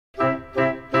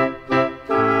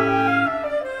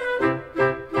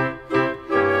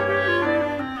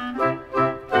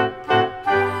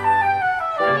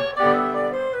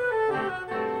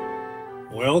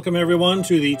Welcome everyone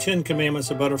to the 10 Commandments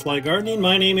of Butterfly Gardening.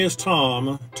 My name is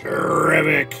Tom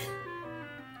Terrific.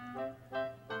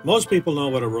 Most people know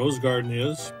what a rose garden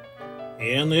is,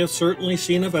 and they have certainly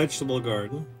seen a vegetable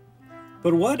garden.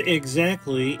 But what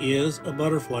exactly is a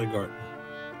butterfly garden?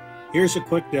 Here's a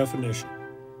quick definition.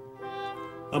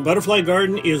 A butterfly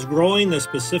garden is growing the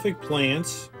specific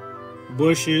plants,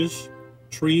 bushes,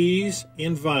 trees,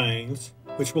 and vines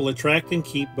which will attract and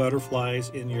keep butterflies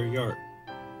in your yard.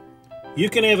 You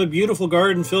can have a beautiful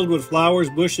garden filled with flowers,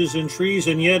 bushes, and trees,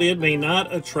 and yet it may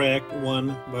not attract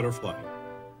one butterfly.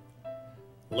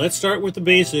 Let's start with the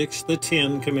basics, the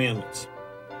 10 Commandments.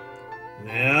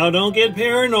 Now, don't get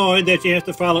paranoid that you have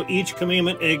to follow each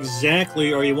commandment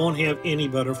exactly or you won't have any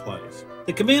butterflies.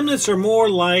 The commandments are more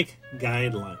like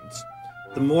guidelines.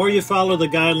 The more you follow the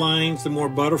guidelines, the more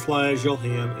butterflies you'll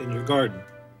have in your garden.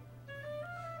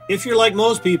 If you're like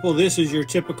most people, this is your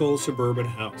typical suburban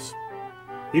house.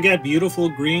 You got beautiful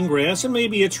green grass and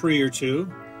maybe a tree or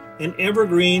two, and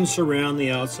evergreens surround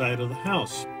the outside of the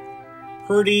house.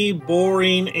 Pretty,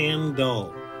 boring, and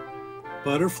dull.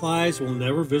 Butterflies will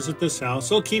never visit this house.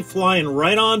 They'll keep flying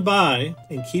right on by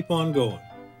and keep on going.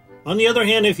 On the other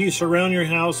hand, if you surround your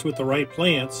house with the right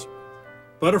plants,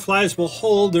 butterflies will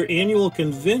hold their annual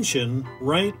convention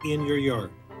right in your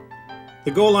yard.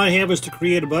 The goal I have is to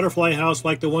create a butterfly house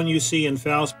like the one you see in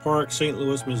Faust Park, St.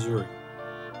 Louis, Missouri.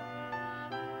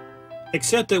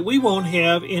 Except that we won't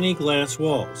have any glass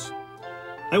walls.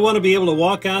 I want to be able to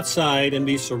walk outside and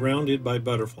be surrounded by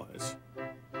butterflies.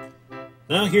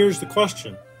 Now here's the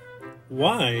question.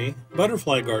 Why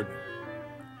butterfly gardening?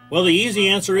 Well, the easy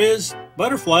answer is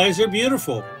butterflies are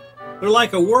beautiful. They're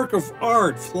like a work of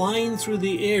art flying through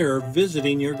the air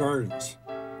visiting your gardens.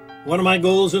 One of my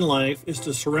goals in life is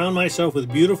to surround myself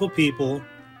with beautiful people,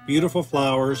 beautiful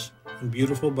flowers, and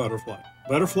beautiful butterflies.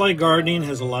 Butterfly gardening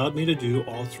has allowed me to do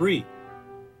all three.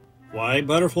 Why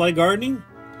butterfly gardening?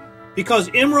 Because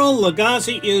Emeril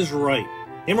Lagasse is right.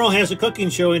 Emeril has a cooking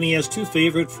show and he has two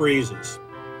favorite phrases.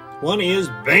 One is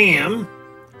BAM,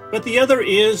 but the other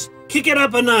is kick it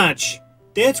up a notch.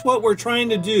 That's what we're trying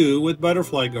to do with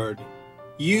butterfly gardening.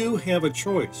 You have a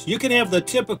choice. You can have the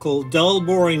typical dull,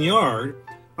 boring yard,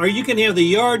 or you can have the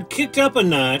yard kicked up a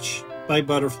notch by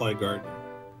butterfly gardening.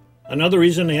 Another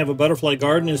reason to have a butterfly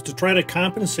garden is to try to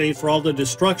compensate for all the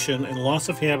destruction and loss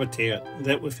of habitat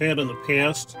that we've had in the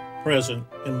past, present,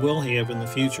 and will have in the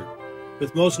future.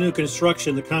 With most new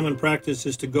construction, the common practice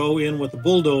is to go in with a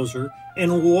bulldozer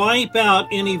and wipe out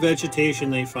any vegetation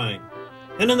they find.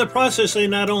 And in the process, they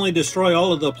not only destroy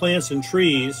all of the plants and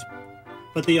trees,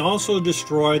 but they also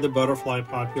destroy the butterfly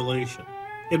population.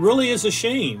 It really is a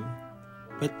shame,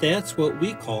 but that's what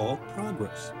we call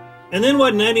progress. And then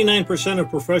what 99% of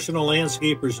professional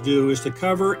landscapers do is to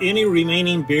cover any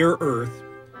remaining bare earth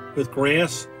with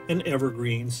grass and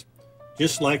evergreens,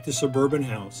 just like the suburban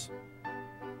house.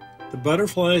 The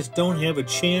butterflies don't have a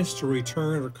chance to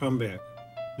return or come back.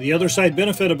 The other side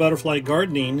benefit of butterfly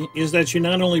gardening is that you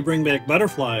not only bring back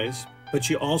butterflies, but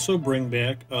you also bring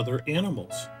back other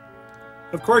animals.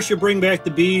 Of course, you bring back the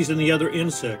bees and the other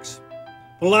insects.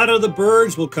 But a lot of the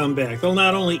birds will come back. They'll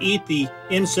not only eat the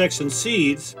insects and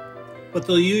seeds, but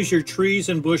they'll use your trees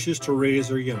and bushes to raise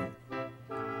their young.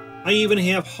 I even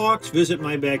have hawks visit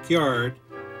my backyard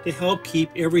to help keep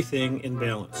everything in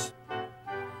balance.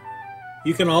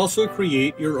 You can also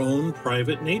create your own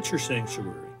private nature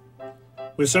sanctuary.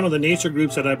 With some of the nature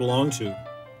groups that I belong to,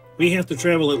 we have to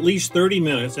travel at least 30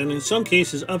 minutes and in some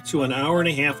cases up to an hour and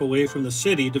a half away from the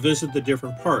city to visit the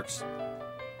different parks.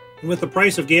 And with the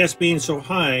price of gas being so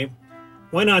high,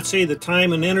 why not save the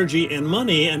time and energy and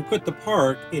money and put the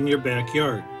park in your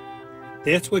backyard?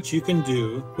 That's what you can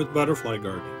do with butterfly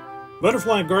gardening.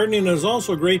 Butterfly gardening is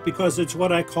also great because it's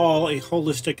what I call a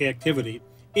holistic activity.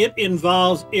 It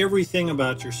involves everything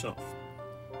about yourself.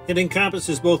 It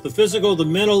encompasses both the physical, the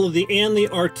mental, and the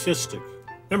artistic.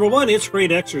 Number one, it's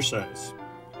great exercise.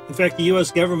 In fact, the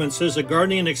U.S. government says that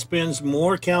gardening expends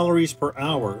more calories per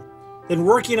hour than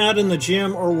working out in the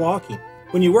gym or walking.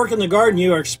 When you work in the garden,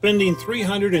 you are expending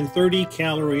 330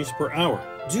 calories per hour.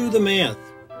 Do the math.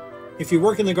 If you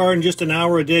work in the garden just an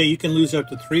hour a day, you can lose up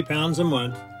to 3 pounds a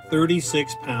month,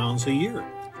 36 pounds a year.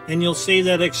 And you'll save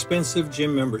that expensive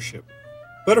gym membership.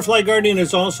 Butterfly gardening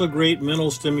is also great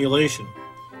mental stimulation.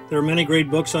 There are many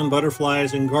great books on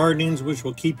butterflies and gardenings which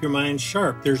will keep your mind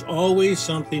sharp. There's always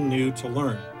something new to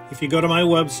learn. If you go to my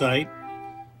website,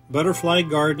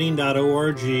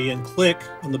 butterflygardening.org, and click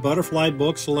on the Butterfly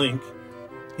Books link,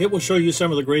 it will show you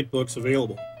some of the great books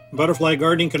available. Butterfly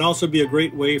gardening can also be a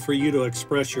great way for you to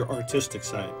express your artistic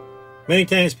side. Many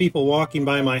times people walking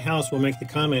by my house will make the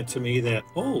comment to me that,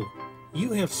 "Oh,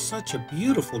 You have such a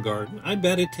beautiful garden. I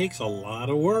bet it takes a lot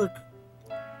of work.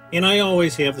 And I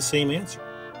always have the same answer.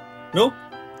 Nope,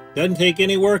 doesn't take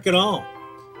any work at all.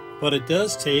 But it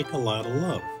does take a lot of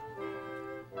love.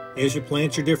 As you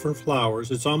plant your different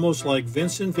flowers, it's almost like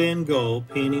Vincent van Gogh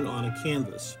painting on a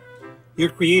canvas. You're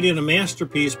creating a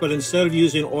masterpiece, but instead of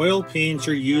using oil paints,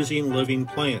 you're using living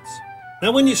plants.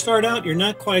 Now, when you start out, you're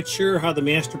not quite sure how the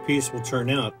masterpiece will turn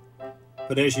out.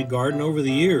 But as you garden over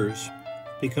the years,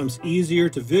 it becomes easier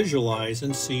to visualize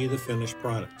and see the finished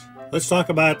product. Let's talk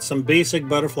about some basic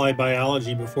butterfly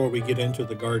biology before we get into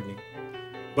the gardening.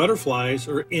 Butterflies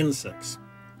are insects,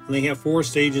 and they have 4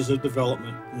 stages of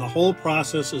development, and the whole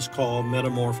process is called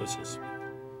metamorphosis.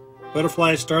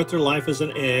 Butterflies start their life as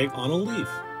an egg on a leaf.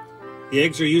 The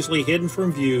eggs are usually hidden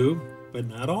from view, but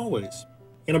not always.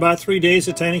 In about 3 days,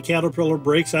 a tiny caterpillar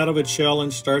breaks out of its shell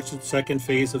and starts its second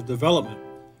phase of development.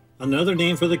 Another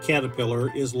name for the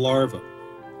caterpillar is larva.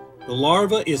 The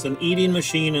larva is an eating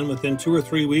machine, and within 2 or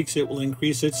 3 weeks it will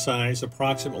increase its size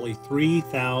approximately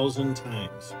 3,000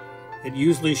 times. It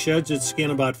usually sheds its skin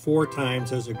about 4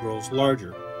 times as it grows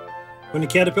larger. When the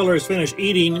caterpillar is finished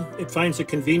eating, it finds a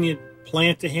convenient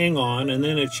plant to hang on, and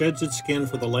then it sheds its skin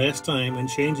for the last time and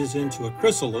changes into a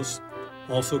chrysalis,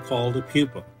 also called a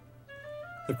pupa.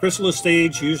 The chrysalis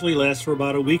stage usually lasts for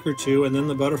about a week or 2, and then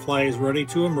the butterfly is ready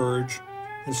to emerge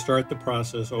and start the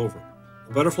process over.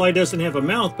 The butterfly doesn't have a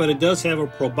mouth, but it does have a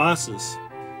proboscis.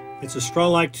 It's a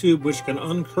straw-like tube which can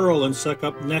uncurl and suck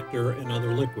up nectar and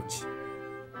other liquids.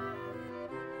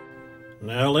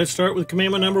 Now let's start with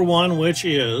commandment number 1, which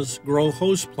is grow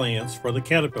host plants for the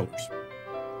caterpillars.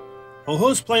 A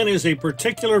host plant is a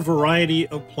particular variety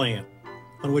of plant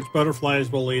on which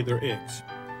butterflies will lay their eggs.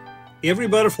 Every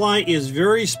butterfly is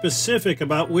very specific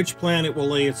about which plant it will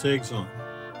lay its eggs on.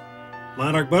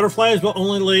 Monarch butterflies will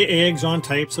only lay eggs on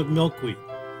types of milkweed.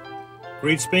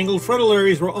 Great spangled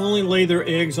fritillaries will only lay their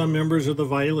eggs on members of the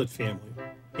violet family.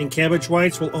 And cabbage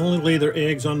whites will only lay their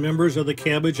eggs on members of the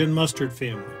cabbage and mustard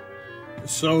family.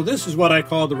 So this is what I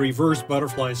call the reverse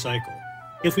butterfly cycle.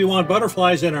 If we want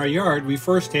butterflies in our yard, we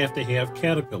first have to have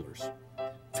caterpillars.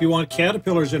 If we want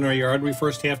caterpillars in our yard, we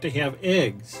first have to have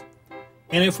eggs.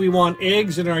 And if we want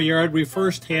eggs in our yard, we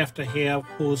first have to have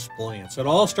host plants. It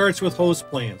all starts with host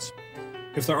plants.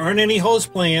 If there aren't any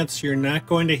host plants, you're not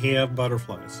going to have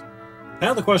butterflies.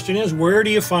 Now the question is, where do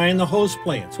you find the host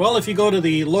plants? Well, if you go to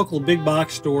the local big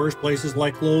box stores, places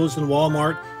like Lowe's and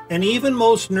Walmart, and even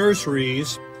most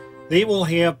nurseries, they will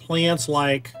have plants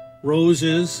like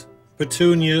roses,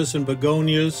 petunias, and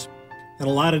begonias, and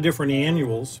a lot of different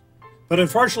annuals. But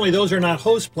unfortunately, those are not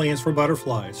host plants for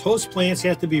butterflies. Host plants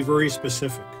have to be very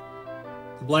specific.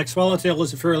 The black swallowtail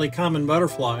is a fairly common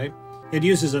butterfly. It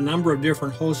uses a number of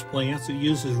different host plants. It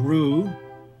uses rue.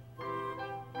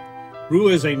 Rue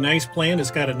is a nice plant.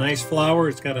 It's got a nice flower.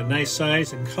 It's got a nice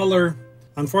size and color.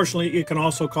 Unfortunately, it can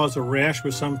also cause a rash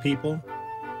with some people.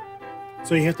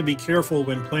 So you have to be careful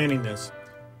when planting this.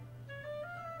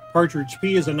 Partridge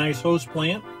pea is a nice host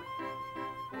plant.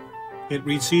 It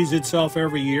reseeds itself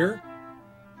every year.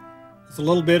 It's a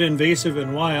little bit invasive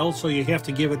and wild, so you have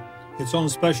to give it its own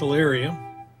special area.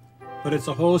 But it's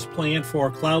a host plant for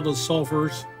cloudless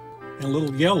sulfurs and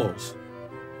little yellows.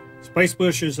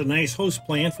 Spicebush is a nice host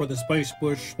plant for the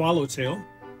spicebush swallowtail.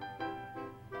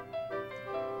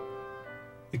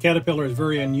 The caterpillar is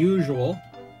very unusual,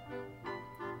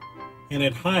 and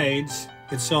it hides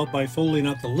itself by folding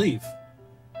up the leaf.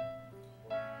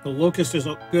 The locust is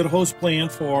a good host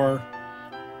plant for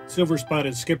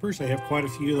silver-spotted skippers. I have quite a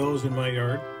few of those in my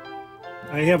yard.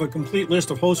 I have a complete list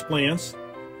of host plants,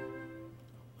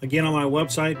 again, on my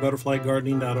website,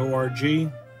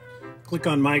 butterflygardening.org. Click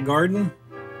on My Garden,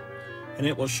 and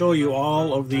it will show you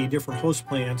all of the different host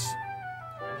plants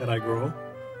that I grow.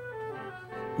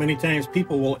 Many times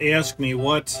people will ask me,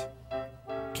 what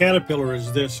caterpillar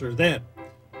is this or that?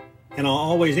 And I'll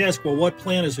always ask, well, what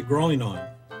plant is it growing on?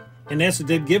 And that's a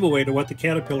dead giveaway to what the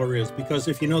caterpillar is, because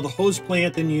if you know the host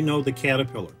plant, then you know the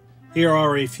caterpillar. Here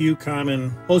are a few common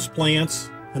host plants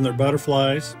and their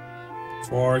butterflies.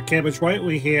 For cabbage white,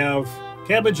 we have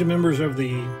cabbage and members of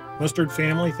the mustard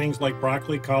family, things like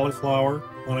broccoli, cauliflower.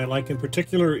 One I like in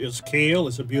particular is kale.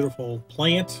 It's a beautiful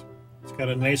plant. It's got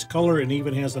a nice color and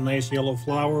even has a nice yellow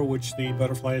flower, which the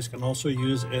butterflies can also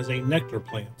use as a nectar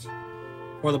plant.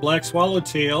 For the black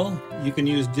swallowtail, you can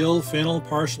use dill, fennel,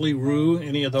 parsley, rue.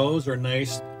 Any of those are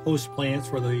nice host plants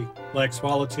for the black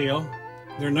swallowtail.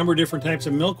 There are a number of different types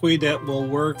of milkweed that will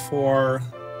work for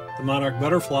the monarch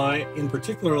butterfly. In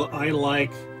particular, I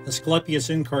like Asclepias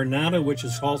incarnata, which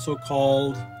is also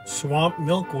called swamp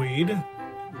milkweed.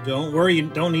 Don't worry, you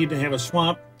don't need to have a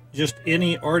swamp. Just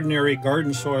any ordinary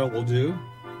garden soil will do.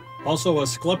 Also,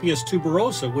 Asclepias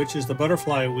tuberosa, which is the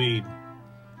butterfly weed,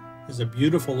 is a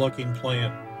beautiful looking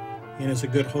plant and is a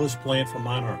good host plant for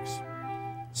monarchs.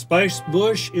 Spice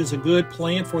bush is a good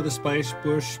plant for the spice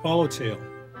bush swallowtail.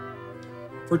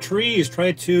 For trees,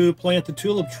 try to plant the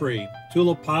tulip tree,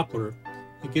 tulip poplar.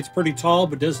 It gets pretty tall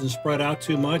but doesn't spread out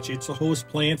too much. It's a host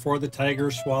plant for the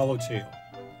tiger swallowtail.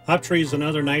 Hop tree is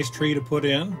another nice tree to put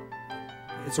in.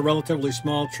 It's a relatively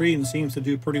small tree and seems to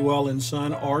do pretty well in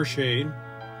sun or shade.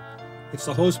 It's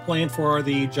the host plant for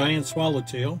the giant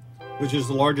swallowtail, which is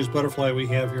the largest butterfly we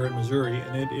have here in Missouri,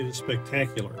 and it is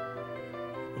spectacular.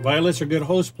 Violets are good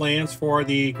host plants for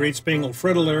the great spangled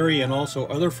fritillary and also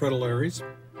other fritillaries.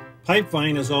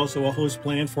 Pipevine is also a host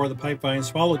plant for the pipevine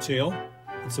swallowtail.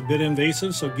 It's a bit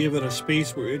invasive, so give it a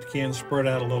space where it can spread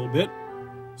out a little bit.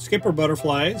 Skipper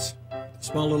butterflies,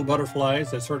 small little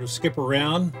butterflies that sort of skip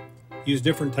around, use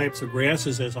different types of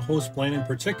grasses as a host plant. In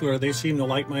particular, they seem to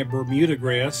like my Bermuda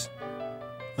grass.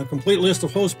 A complete list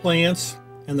of host plants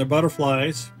and their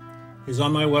butterflies is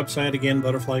on my website, again,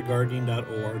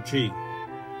 butterflygardening.org.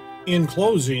 In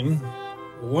closing,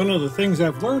 one of the things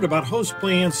I've learned about host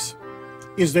plants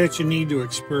is that you need to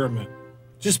experiment.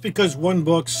 Just because one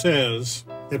book says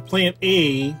that plant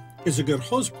A is a good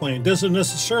host plant doesn't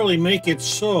necessarily make it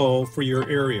so for your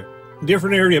area.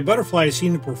 Different area butterflies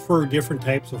seem to prefer different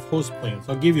types of host plants.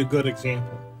 I'll give you a good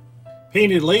example.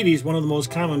 Painted lady is one of the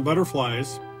most common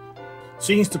butterflies.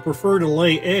 Seems to prefer to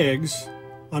lay eggs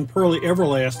on pearly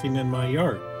everlasting in my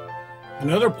yard.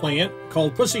 Another plant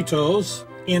called pussy toes,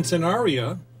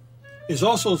 Ancenaria, is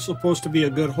also supposed to be a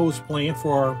good host plant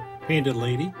for our painted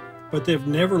lady, but they've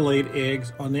never laid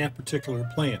eggs on that particular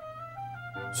plant.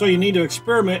 So you need to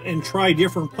experiment and try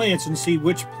different plants and see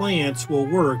which plants will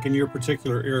work in your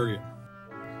particular area.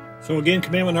 So again,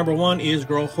 commandment number 1 is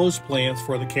grow host plants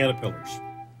for the caterpillars.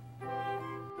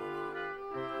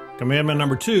 Commandment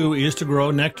number 2 is to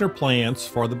grow nectar plants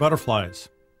for the butterflies.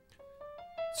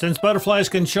 Since butterflies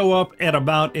can show up at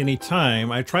about any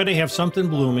time, I try to have something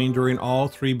blooming during all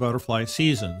 3 butterfly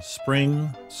seasons,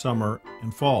 spring, summer,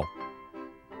 and fall.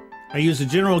 I use a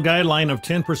general guideline of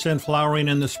 10% flowering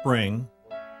in the spring,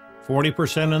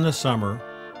 40% in the summer,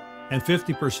 and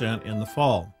 50% in the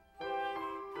fall.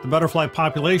 The butterfly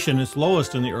population is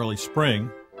lowest in the early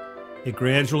spring. It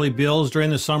gradually builds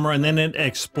during the summer, and then it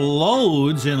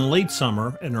explodes in late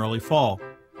summer and early fall.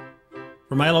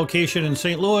 For my location in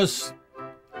St. Louis,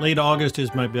 late August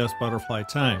is my best butterfly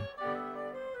time.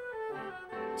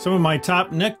 Some of my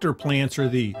top nectar plants are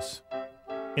these.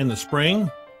 In the spring,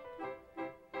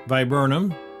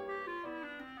 viburnum,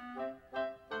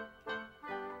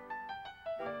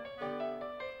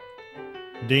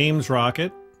 Dame's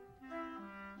rocket,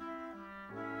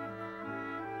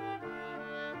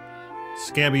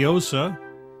 scabiosa,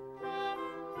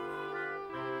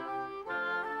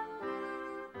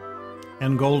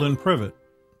 and golden privet.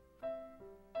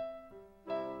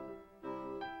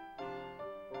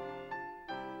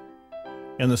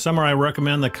 In the summer, I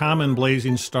recommend the common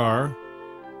blazing star,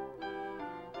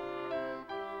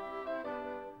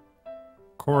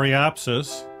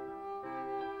 coreopsis,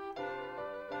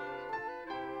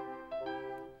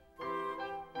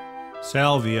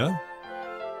 salvia.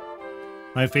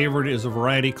 My favorite is a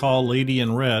variety called Lady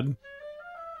in Red,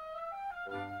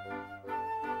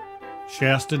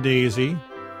 Shasta daisy,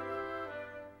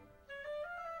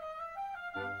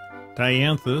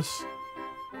 dianthus,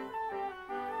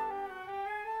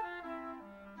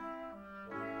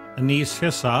 anise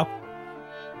hyssop,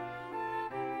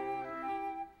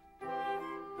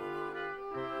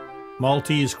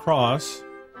 Maltese cross,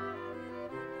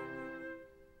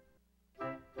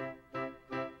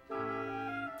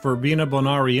 Verbena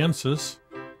bonariensis,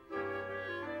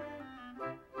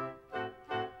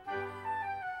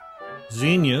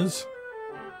 zinnias,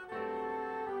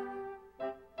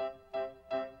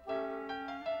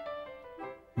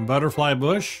 butterfly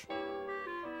bush,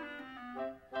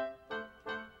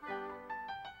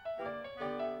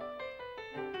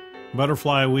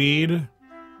 butterfly weed,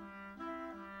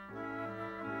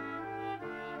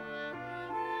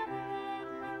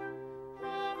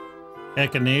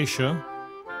 echinacea,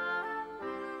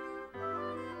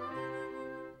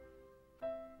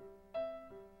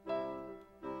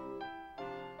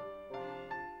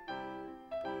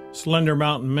 slender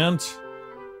mountain mint,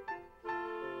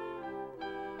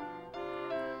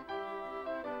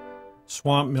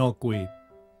 swamp milkweed.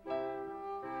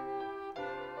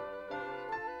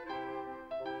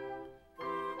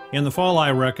 In the fall,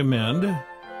 I recommend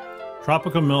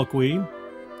tropical milkweed.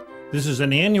 This is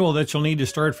an annual that you'll need to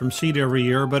start from seed every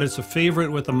year, but it's a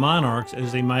favorite with the monarchs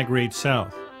as they migrate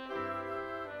south.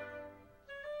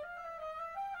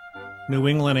 New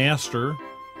England aster,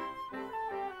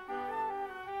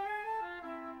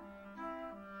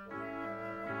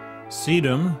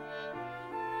 sedum,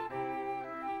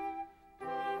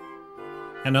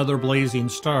 and other blazing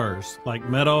stars like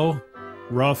meadow,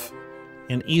 rough,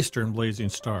 and eastern blazing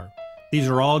star. These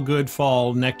are all good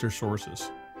fall nectar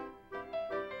sources.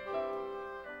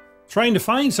 Trying to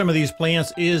find some of these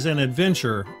plants is an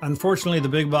adventure. Unfortunately, the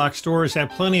big box stores have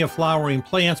plenty of flowering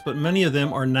plants, but many of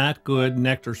them are not good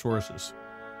nectar sources.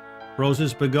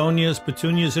 Roses, begonias,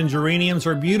 petunias, and geraniums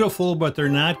are beautiful, but they're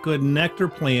not good nectar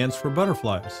plants for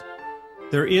butterflies.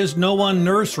 There is no one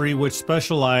nursery which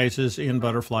specializes in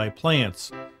butterfly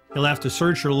plants. You'll have to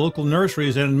search your local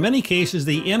nurseries and in many cases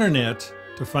the internet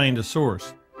to find a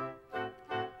source.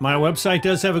 My website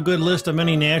does have a good list of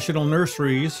many national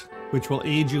nurseries which will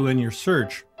aid you in your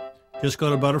search. Just go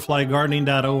to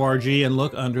butterflygardening.org and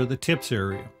look under the tips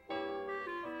area.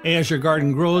 As your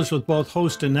garden grows with both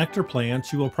host and nectar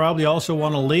plants, you will probably also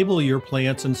want to label your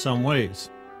plants in some ways.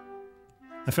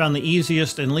 I found the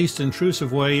easiest and least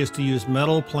intrusive way is to use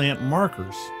metal plant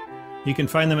markers. You can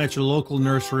find them at your local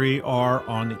nursery or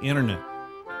on the internet.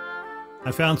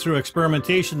 I found through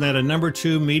experimentation that a number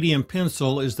 2 medium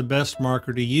pencil is the best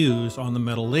marker to use on the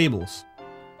metal labels.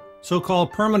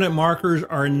 So-called permanent markers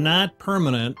are not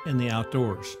permanent in the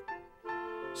outdoors.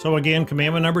 So again,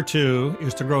 commandment number 2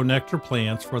 is to grow nectar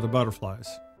plants for the butterflies.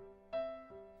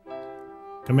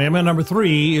 Commandment number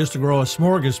 3 is to grow a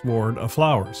smorgasbord of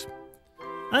flowers.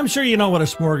 I'm sure you know what a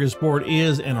smorgasbord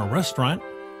is in a restaurant.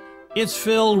 It's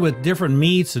filled with different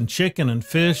meats and chicken and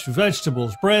fish,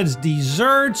 vegetables, breads,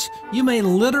 desserts. You may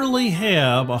literally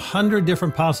have 100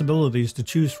 different possibilities to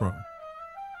choose from.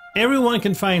 Everyone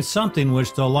can find something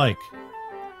which they'll like.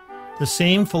 The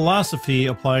same philosophy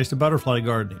applies to butterfly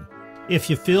gardening. If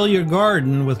you fill your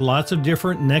garden with lots of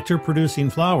different nectar-producing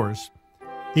flowers,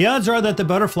 the odds are that the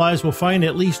butterflies will find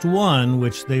at least one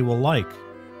which they will like.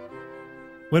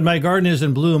 When my garden is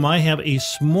in bloom, I have a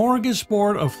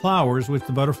smorgasbord of flowers which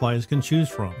the butterflies can choose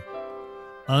from.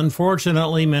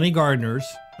 Unfortunately, many gardeners,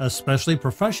 especially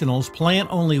professionals, plant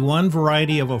only one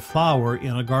variety of a flower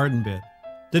in a garden bed.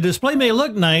 The display may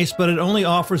look nice, but it only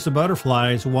offers the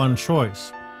butterflies one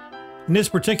choice. In this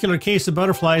particular case, the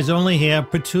butterflies only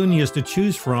have petunias to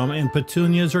choose from, and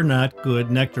petunias are not good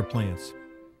nectar plants.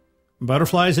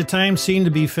 Butterflies at times seem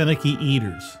to be finicky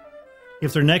eaters.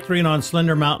 If they're nectaring on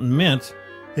slender mountain mint,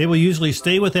 they will usually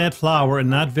stay with that flower and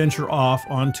not venture off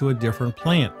onto a different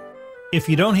plant. If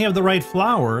you don't have the right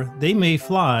flower, they may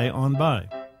fly on by.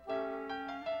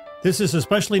 This is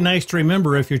especially nice to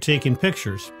remember if you're taking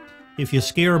pictures. If you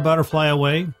scare a butterfly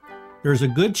away, there's a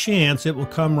good chance it will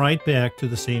come right back to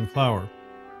the same flower.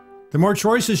 The more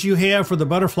choices you have for the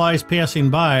butterflies passing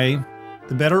by,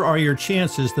 the better are your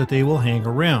chances that they will hang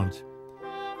around.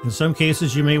 In some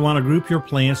cases, you may want to group your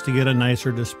plants to get a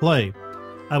nicer display.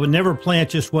 I would never plant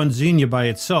just one zinnia by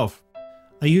itself.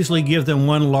 I usually give them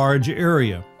one large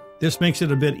area. This makes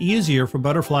it a bit easier for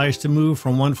butterflies to move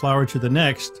from one flower to the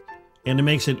next, and it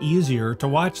makes it easier to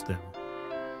watch them.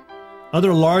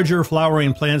 Other larger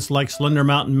flowering plants like slender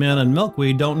mountain mint and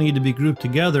milkweed don't need to be grouped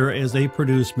together as they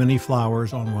produce many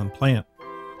flowers on one plant.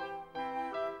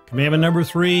 Commandment number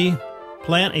 3,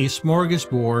 plant a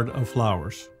smorgasbord of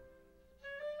flowers.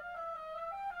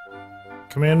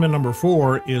 Commandment number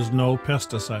 4 is no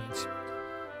pesticides.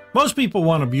 Most people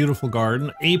want a beautiful garden,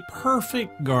 a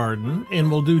perfect garden, and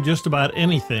will do just about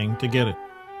anything to get it.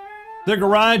 Their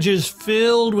garage is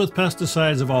filled with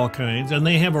pesticides of all kinds, and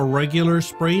they have a regular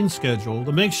spraying schedule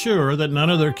to make sure that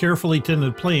none of their carefully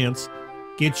tended plants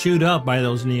get chewed up by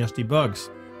those nasty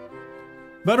bugs.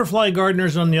 Butterfly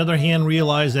gardeners, on the other hand,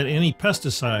 realize that any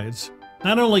pesticides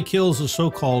not only kills the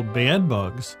so-called bad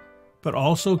bugs, but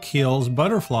also kills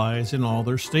butterflies in all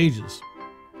their stages.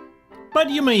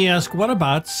 But you may ask, what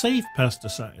about safe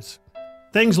pesticides?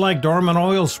 Things like dormant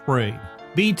oil spray,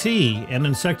 BT, and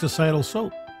insecticidal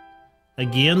soap.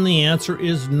 Again, the answer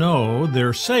is no,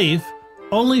 they're safe,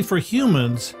 only for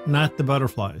humans, not the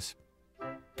butterflies.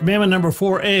 Commandment number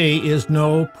 4A is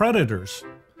no predators.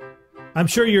 I'm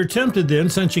sure you're tempted then,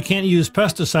 since you can't use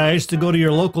pesticides, to go to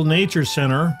your local nature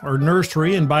center or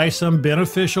nursery and buy some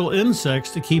beneficial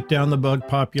insects to keep down the bug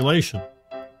population.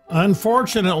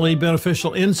 Unfortunately,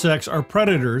 beneficial insects are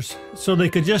predators, so they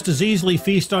could just as easily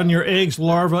feast on your eggs,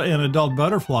 larvae, and adult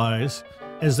butterflies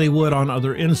as they would on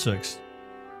other insects.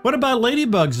 What about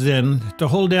ladybugs then, to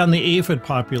hold down the aphid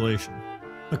population?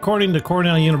 According to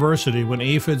Cornell University, when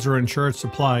aphids are in short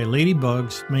supply,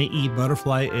 ladybugs may eat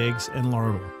butterfly eggs and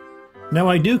larvae. Now,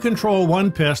 I do control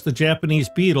one pest, the Japanese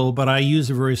beetle, but I use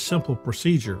a very simple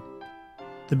procedure.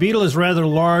 The beetle is rather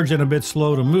large and a bit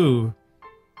slow to move,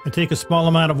 I take a small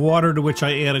amount of water to which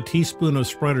I add a teaspoon of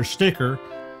spreader sticker.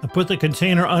 I put the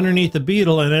container underneath the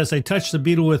beetle, and as I touch the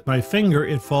beetle with my finger,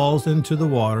 it falls into the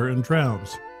water and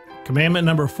drowns. Commandment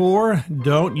number 4,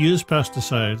 don't use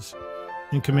pesticides.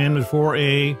 And Commandment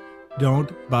 4A,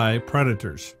 don't buy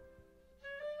predators.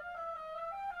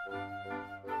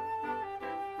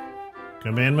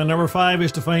 Commandment number 5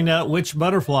 is to find out which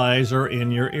butterflies are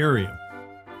in your area.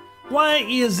 Why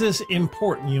is this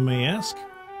important, you may ask?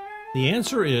 The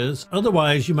answer is,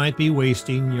 otherwise you might be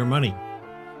wasting your money.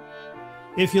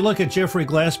 If you look at Jeffrey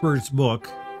Glassbird's book,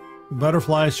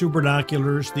 Butterfly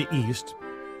Supernoculars, the East,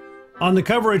 on the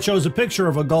cover it shows a picture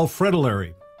of a Gulf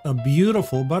fritillary, a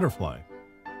beautiful butterfly.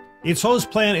 Its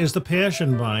host plant is the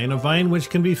passion vine, a vine which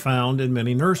can be found in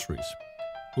many nurseries.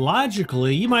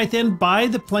 Logically, you might then buy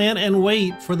the plant and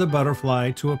wait for the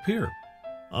butterfly to appear.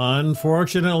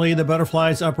 Unfortunately, the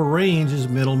butterfly's upper range is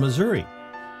Middle Missouri.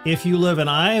 If you live in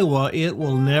Iowa, it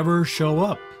will never show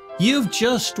up. You've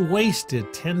just wasted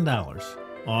 $10.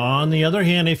 On the other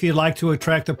hand, if you'd like to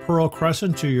attract the pearl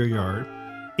crescent to your yard,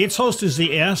 its host is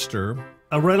the aster,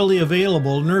 a readily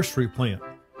available nursery plant.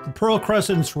 The pearl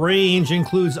crescent's range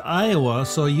includes Iowa,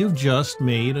 so you've just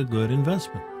made a good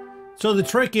investment. So the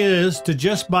trick is to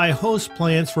just buy host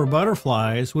plants for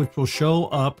butterflies which will show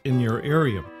up in your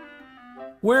area.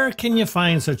 Where can you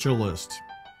find such a list?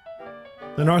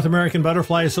 The North American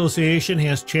Butterfly Association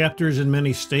has chapters in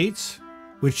many states,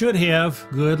 which should have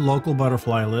good local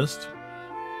butterfly lists.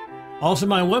 Also,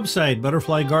 my website,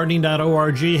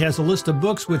 butterflygardening.org, has a list of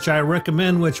books which I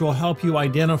recommend which will help you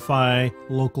identify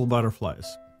local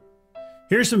butterflies.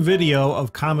 Here's some video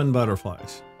of common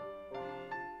butterflies.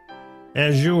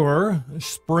 Azure,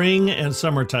 spring and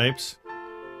summer types.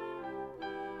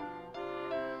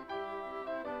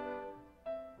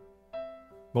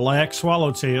 Black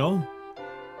swallowtail.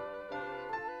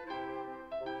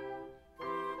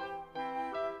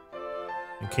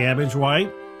 Cabbage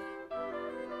white.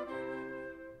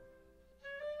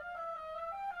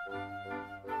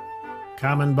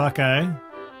 Common buckeye.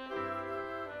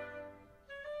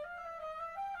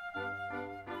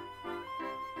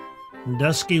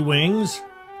 Dusky wings.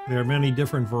 There are many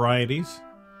different varieties.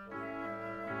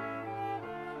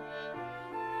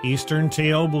 Eastern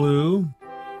tail blue.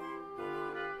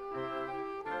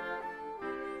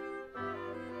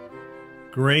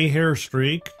 Gray hair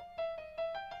streak.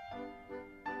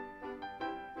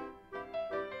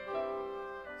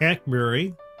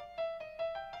 Hackberry.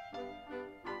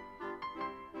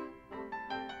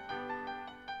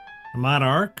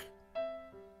 Monarch.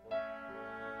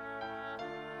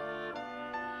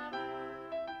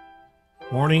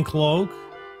 Morning cloak.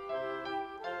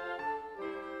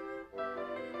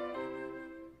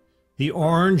 The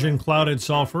orange and clouded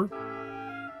sulfur.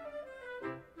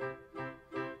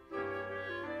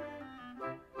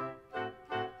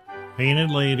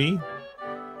 Painted lady.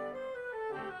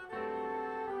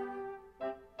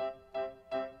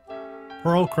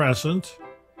 Pearl crescent.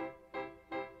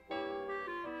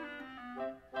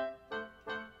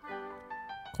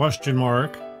 Question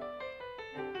mark.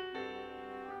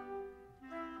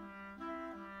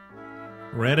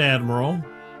 Red admiral.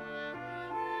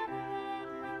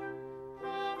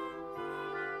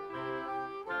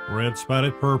 Red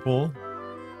spotted purple.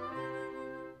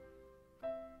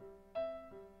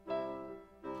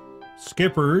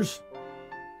 Skippers.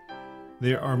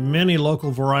 There are many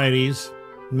local varieties.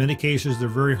 In many cases, they're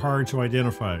very hard to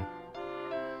identify.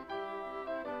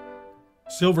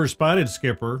 Silver spotted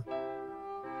skipper.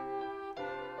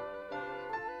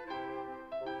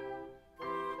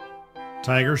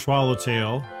 Tiger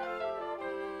swallowtail.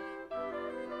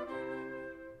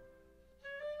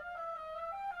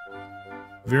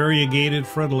 Variegated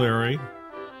fritillary.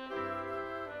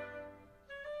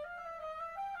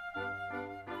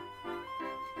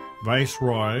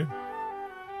 Viceroy.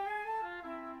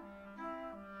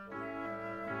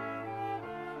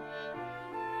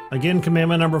 Again,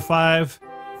 commandment number 5,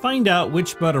 find out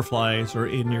which butterflies are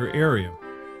in your area.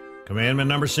 Commandment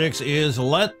number 6 is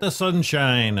let the sun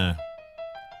shine.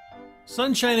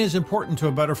 Sunshine is important to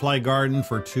a butterfly garden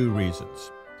for 2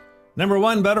 reasons. Number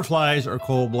 1, butterflies are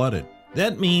cold-blooded.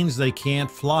 That means they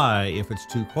can't fly if it's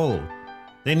too cold.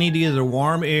 They need either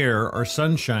warm air or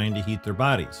sunshine to heat their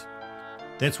bodies.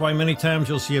 That's why many times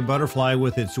you'll see a butterfly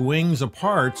with its wings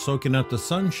apart soaking up the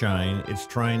sunshine it's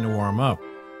trying to warm up.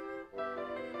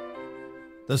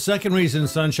 The second reason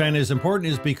sunshine is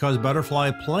important is because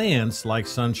butterfly plants like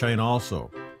sunshine also.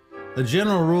 The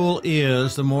general rule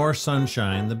is the more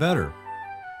sunshine, the better.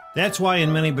 That's why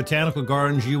in many botanical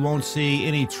gardens you won't see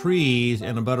any trees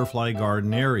in a butterfly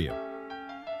garden area.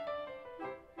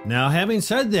 Now, having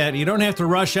said that, you don't have to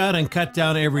rush out and cut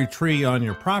down every tree on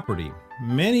your property.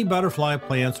 Many butterfly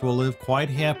plants will live quite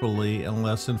happily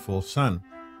unless in full sun.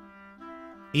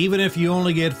 Even if you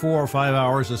only get 4 or 5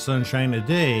 hours of sunshine a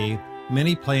day,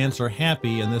 many plants are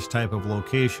happy in this type of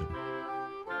location.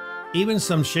 Even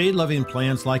some shade-loving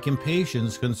plants like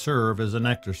impatiens can serve as a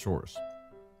nectar source.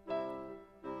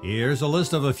 Here's a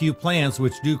list of a few plants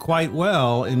which do quite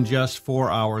well in just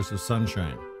 4 hours of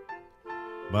sunshine.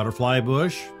 Butterfly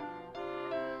bush,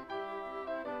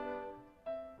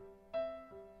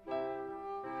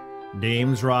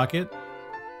 dame's rocket,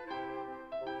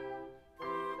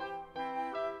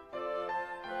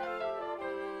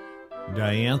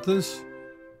 dianthus,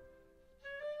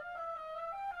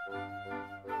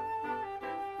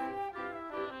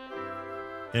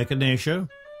 echinacea,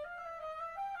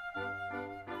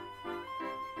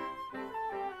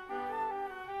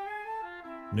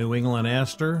 New England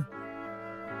aster,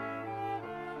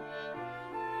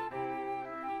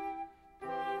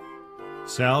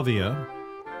 salvia,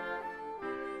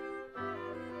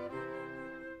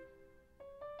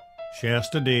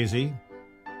 Shasta daisy,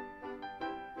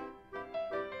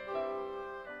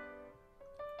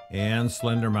 and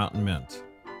slender mountain mint.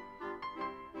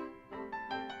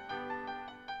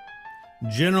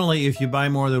 Generally, if you buy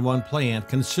more than one plant,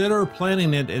 consider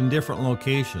planting it in different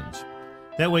locations.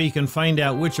 That way you can find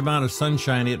out which amount of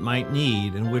sunshine it might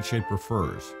need and which it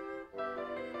prefers.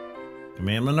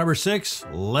 Commandment number 6,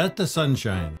 let the sun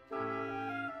shine.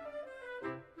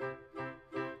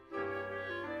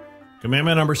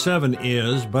 Commandment number 7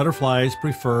 is butterflies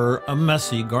prefer a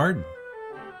messy garden.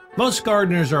 Most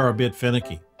gardeners are a bit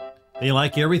finicky. They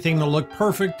like everything to look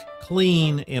perfect,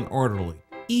 clean, and orderly,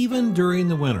 even during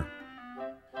the winter.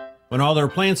 When all their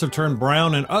plants have turned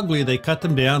brown and ugly, they cut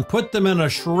them down, put them in a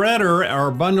shredder, or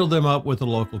bundle them up with the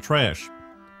local trash.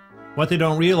 What they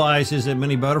don't realize is that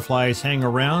many butterflies hang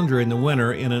around during the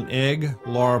winter in an egg,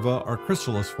 larva, or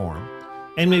chrysalis form,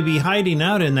 and may be hiding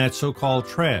out in that so-called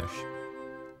trash.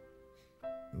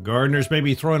 Gardeners may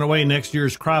be throwing away next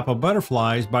year's crop of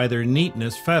butterflies by their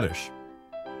neatness fetish.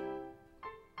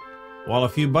 While a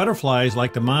few butterflies,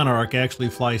 like the monarch, actually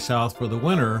fly south for the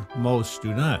winter, most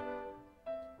do not.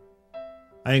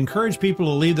 I encourage people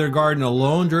to leave their garden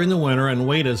alone during the winter and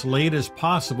wait as late as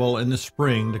possible in the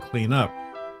spring to clean up.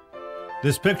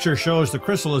 This picture shows the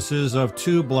chrysalises of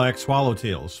 2 black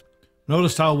swallowtails.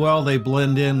 Notice how well they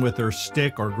blend in with their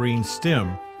stick or green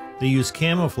stem. They use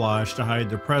camouflage to hide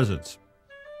their presence.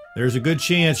 There's a good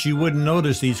chance you wouldn't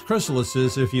notice these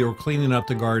chrysalises if you were cleaning up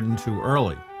the garden too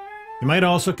early. You might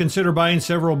also consider buying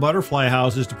several butterfly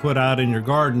houses to put out in your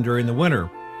garden during the winter.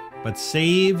 But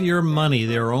save your money.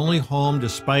 They are only home to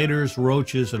spiders,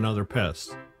 roaches, and other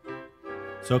pests.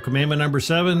 So commandment number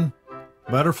 7,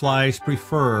 butterflies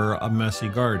prefer a messy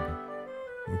garden.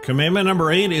 And commandment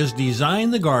number 8 is design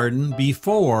the garden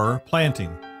before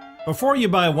planting. Before you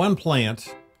buy one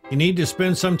plant, you need to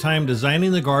spend some time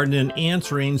designing the garden and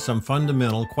answering some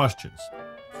fundamental questions.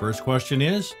 First question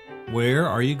is, where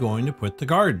are you going to put the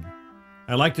garden?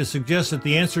 I'd like to suggest that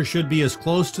the answer should be as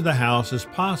close to the house as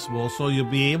possible so you'll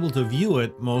be able to view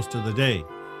it most of the day.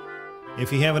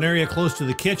 If you have an area close to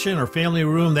the kitchen or family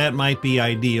room, that might be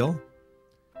ideal.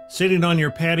 Sitting on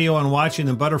your patio and watching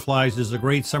the butterflies is a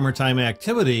great summertime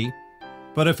activity,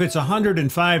 but if it's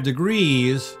 105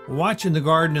 degrees, watching the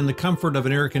garden in the comfort of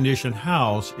an air-conditioned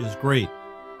house is great.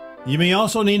 You may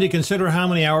also need to consider how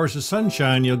many hours of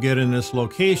sunshine you'll get in this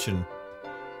location.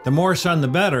 The more sun, the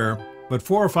better, but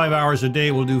 4 or 5 hours a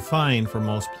day will do fine for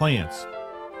most plants.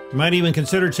 You might even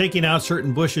consider taking out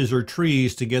certain bushes or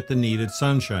trees to get the needed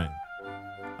sunshine.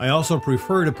 I also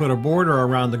prefer to put a border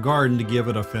around the garden to give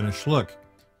it a finished look.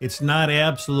 It's not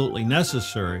absolutely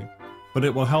necessary, but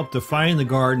it will help define the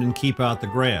garden and keep out the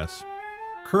grass.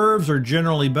 Curves are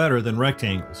generally better than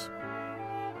rectangles.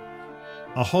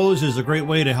 A hose is a great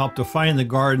way to help define the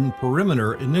garden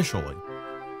perimeter initially.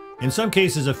 In some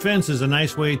cases, a fence is a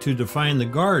nice way to define the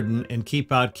garden and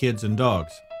keep out kids and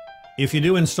dogs. If you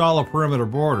do install a perimeter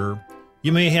border,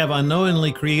 you may have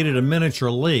unknowingly created a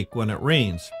miniature lake when it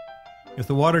rains. If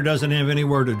the water doesn't have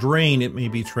anywhere to drain, it may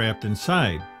be trapped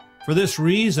inside. For this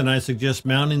reason, I suggest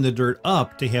mounting the dirt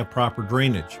up to have proper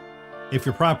drainage. If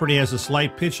your property has a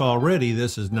slight pitch already,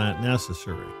 this is not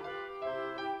necessary.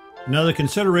 Another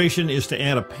consideration is to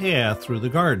add a path through the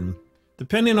garden.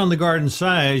 Depending on the garden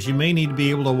size, you may need to be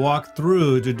able to walk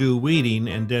through to do weeding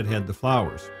and deadhead the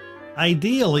flowers.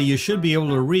 Ideally, you should be able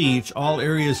to reach all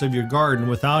areas of your garden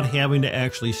without having to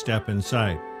actually step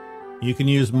inside. You can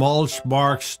use mulch,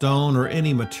 bark, stone, or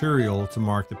any material to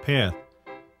mark the path.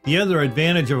 The other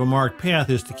advantage of a marked path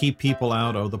is to keep people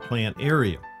out of the plant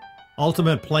area.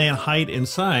 Ultimate plant height and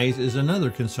size is another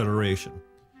consideration.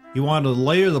 You want to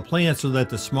layer the plants so that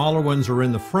the smaller ones are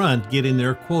in the front, getting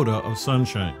their quota of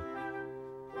sunshine.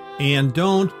 And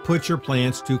don't put your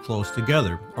plants too close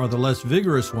together, or the less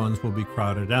vigorous ones will be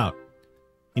crowded out.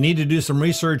 You need to do some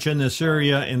research in this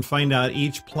area and find out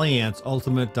each plant's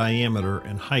ultimate diameter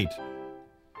and height.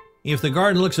 If the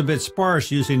garden looks a bit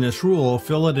sparse using this rule,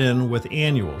 fill it in with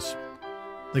annuals.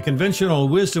 The conventional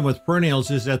wisdom with perennials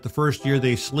is that the first year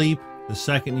they sleep, the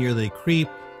second year they creep,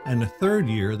 and the third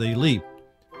year they leap.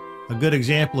 A good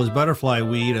example is butterfly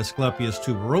weed, Asclepias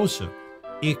tuberosa.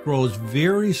 It grows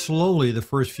very slowly the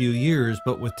first few years,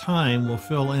 but with time will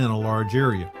fill in a large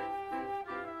area.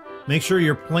 Make sure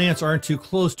your plants aren't too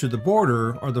close to the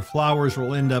border, or the flowers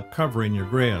will end up covering your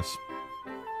grass.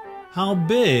 How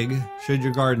big should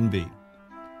your garden be?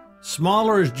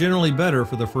 Smaller is generally better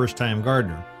for the first-time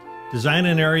gardener. Design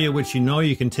an area which you know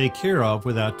you can take care of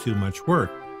without too much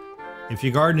work. If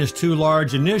your garden is too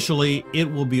large initially,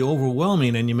 it will be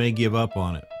overwhelming and you may give up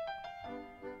on it.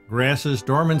 Grasses,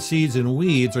 dormant seeds, and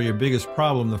weeds are your biggest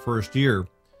problem the first year.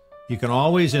 You can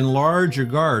always enlarge your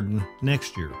garden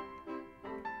next year.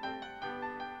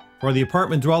 For the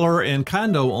apartment dweller and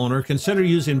condo owner, consider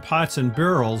using pots and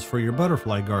barrels for your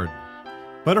butterfly garden.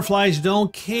 Butterflies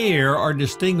don't care or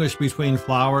distinguish between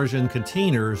flowers in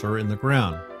containers or in the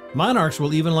ground. Monarchs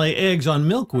will even lay eggs on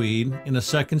milkweed in a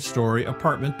second-story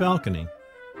apartment balcony.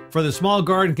 For the small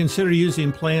garden, consider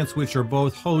using plants which are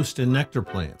both host and nectar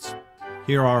plants.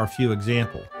 Here are a few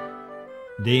examples.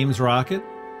 Dame's rocket,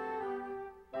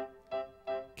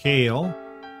 kale,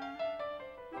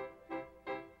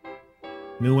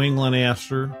 New England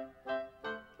aster,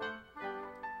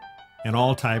 and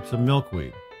all types of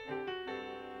milkweed.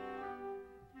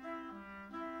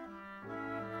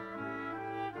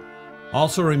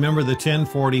 Also remember the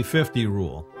 10-40-50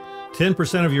 rule.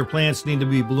 10% of your plants need to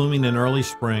be blooming in early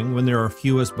spring when there are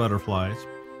fewest butterflies,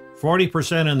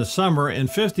 40% in the summer, and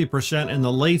 50% in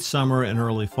the late summer and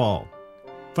early fall.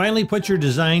 Finally, put your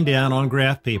design down on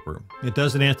graph paper. It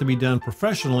doesn't have to be done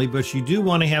professionally, but you do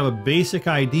want to have a basic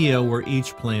idea where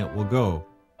each plant will go.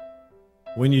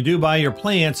 When you do buy your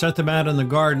plants, set them out in the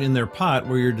garden in their pot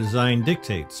where your design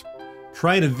dictates.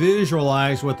 Try to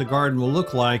visualize what the garden will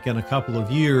look like in a couple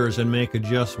of years and make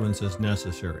adjustments as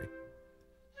necessary.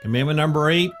 Commandment number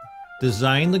 8,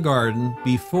 design the garden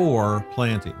before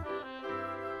planting.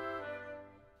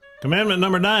 Commandment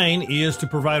number 9 is to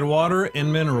provide water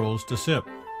and minerals to sip.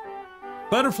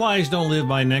 Butterflies don't live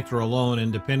by nectar alone,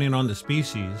 and depending on the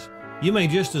species, you may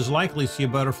just as likely see a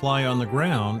butterfly on the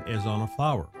ground as on a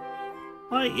flower.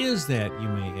 Why is that, you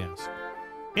may ask?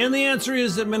 And the answer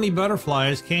is that many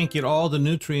butterflies can't get all the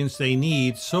nutrients they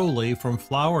need solely from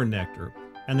flower nectar,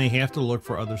 and they have to look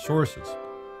for other sources.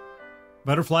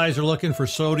 Butterflies are looking for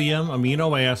sodium,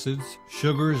 amino acids,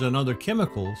 sugars, and other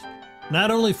chemicals,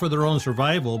 not only for their own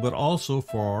survival, but also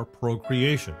for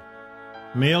procreation.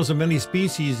 Males of many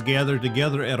species gather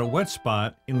together at a wet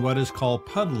spot in what is called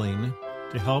puddling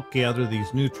to help gather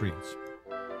these nutrients.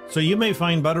 So you may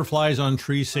find butterflies on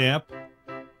tree sap,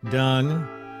 dung,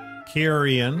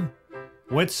 carrion,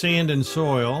 wet sand and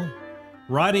soil,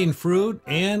 rotting fruit,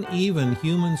 and even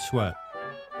human sweat.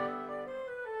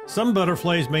 Some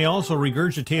butterflies may also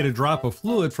regurgitate a drop of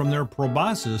fluid from their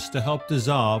proboscis to help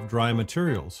dissolve dry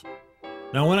materials.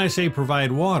 Now, when I say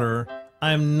provide water,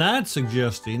 I'm not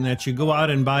suggesting that you go out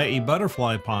and buy a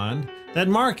butterfly pond that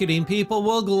marketing people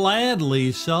will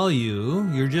gladly sell you.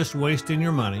 You're just wasting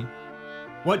your money.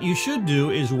 What you should do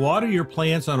is water your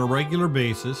plants on a regular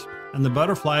basis, and the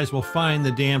butterflies will find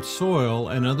the damp soil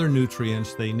and other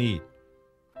nutrients they need.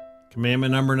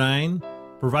 Commandment number 9,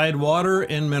 provide water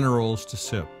and minerals to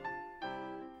sip.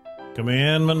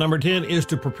 Commandment number 10 is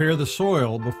to prepare the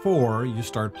soil before you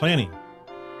start planting.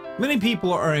 Many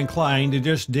people are inclined to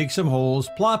just dig some holes,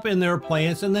 plop in their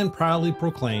plants, and then proudly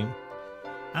proclaim,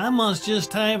 "I must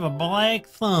just have a black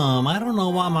thumb. I don't know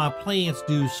why my plants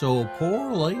do so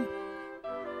poorly."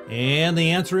 And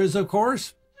the answer is, of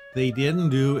course, they didn't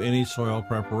do any soil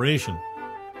preparation.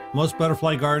 Most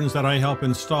butterfly gardens that I help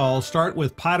install start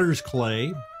with potter's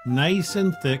clay, nice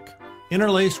and thick,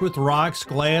 interlaced with rocks,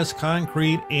 glass,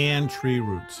 concrete, and tree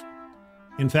roots.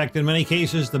 In fact, in many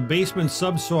cases, the basement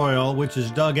subsoil, which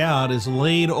is dug out, is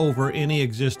laid over any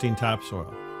existing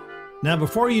topsoil. Now,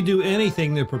 before you do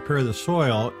anything to prepare the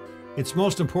soil, it's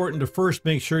most important to first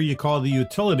make sure you call the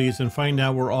utilities and find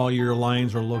out where all your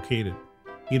lines are located.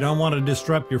 You don't want to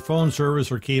disrupt your phone service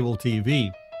or cable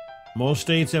TV. Most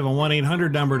states have a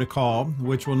 1-800 number to call,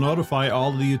 which will notify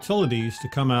all the utilities to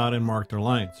come out and mark their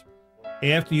lines.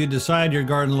 After you decide your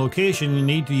garden location, you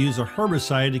need to use a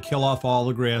herbicide to kill off all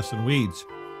the grass and weeds.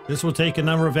 This will take a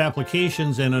number of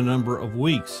applications and a number of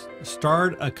weeks.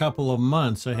 Start a couple of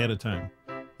months ahead of time.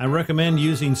 I recommend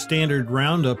using standard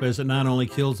Roundup as it not only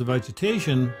kills the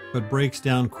vegetation, but breaks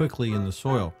down quickly in the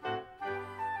soil.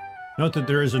 Note that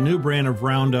there is a new brand of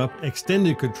Roundup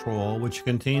Extended Control, which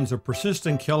contains a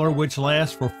persistent killer which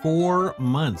lasts for 4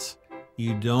 months.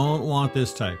 You don't want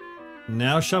this type.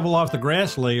 Now shovel off the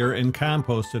grass layer and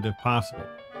compost it if possible.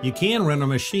 You can rent a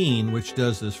machine which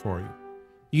does this for you.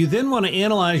 You then want to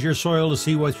analyze your soil to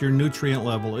see what your nutrient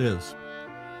level is.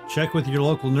 Check with your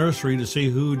local nursery to see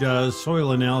who does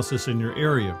soil analysis in your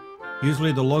area.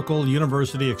 Usually the local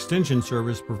university extension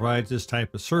service provides this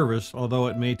type of service, although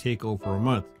it may take over a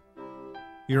month.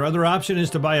 Your other option is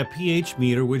to buy a pH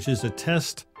meter, which is a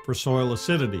test for soil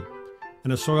acidity,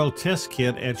 and a soil test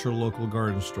kit at your local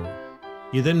garden store.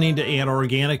 You then need to add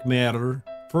organic matter,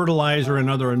 fertilizer, and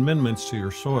other amendments to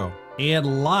your soil. Add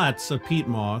lots of peat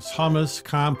moss, humus,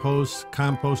 compost,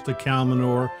 composted cow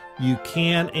manure. You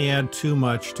can't add too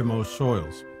much to most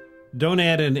soils. Don't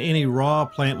add in any raw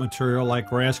plant material like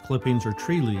grass clippings or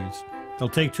tree leaves. They'll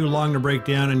take too long to break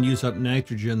down and use up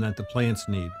nitrogen that the plants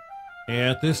need.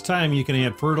 At this time, you can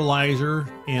add fertilizer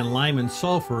and lime and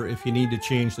sulfur if you need to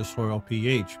change the soil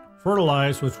pH.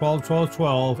 Fertilize with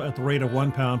 12-12-12 at the rate of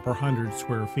 1 pound per 100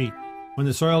 square feet. When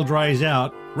the soil dries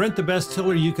out, rent the best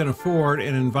tiller you can afford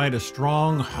and invite a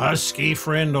strong, husky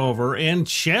friend over and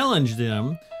challenge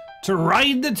them to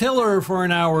ride the tiller for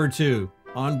an hour or two.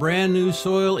 On brand new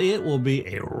soil, it will be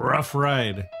a rough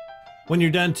ride. When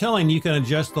you're done tilling, you can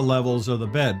adjust the levels of the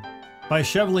bed. By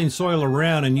shoveling soil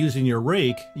around and using your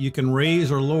rake, you can raise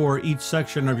or lower each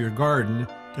section of your garden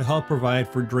to help provide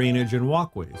for drainage and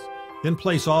walkways. Then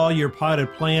place all your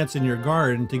potted plants in your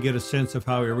garden to get a sense of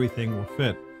how everything will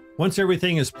fit. Once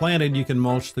everything is planted, you can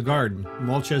mulch the garden.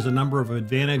 Mulch has a number of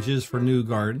advantages for new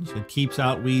gardens. It keeps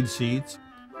out weed seeds,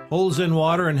 holds in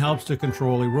water, and helps to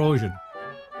control erosion.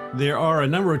 There are a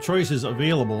number of choices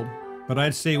available, but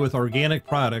I'd stay with organic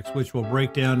products, which will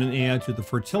break down and add to the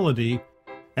fertility.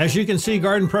 As you can see,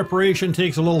 garden preparation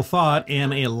takes a little thought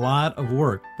and a lot of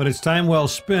work, but it's time well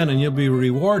spent and you'll be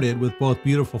rewarded with both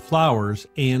beautiful flowers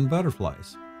and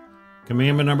butterflies.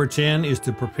 Commandment number 10 is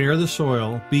to prepare the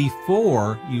soil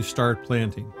before you start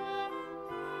planting.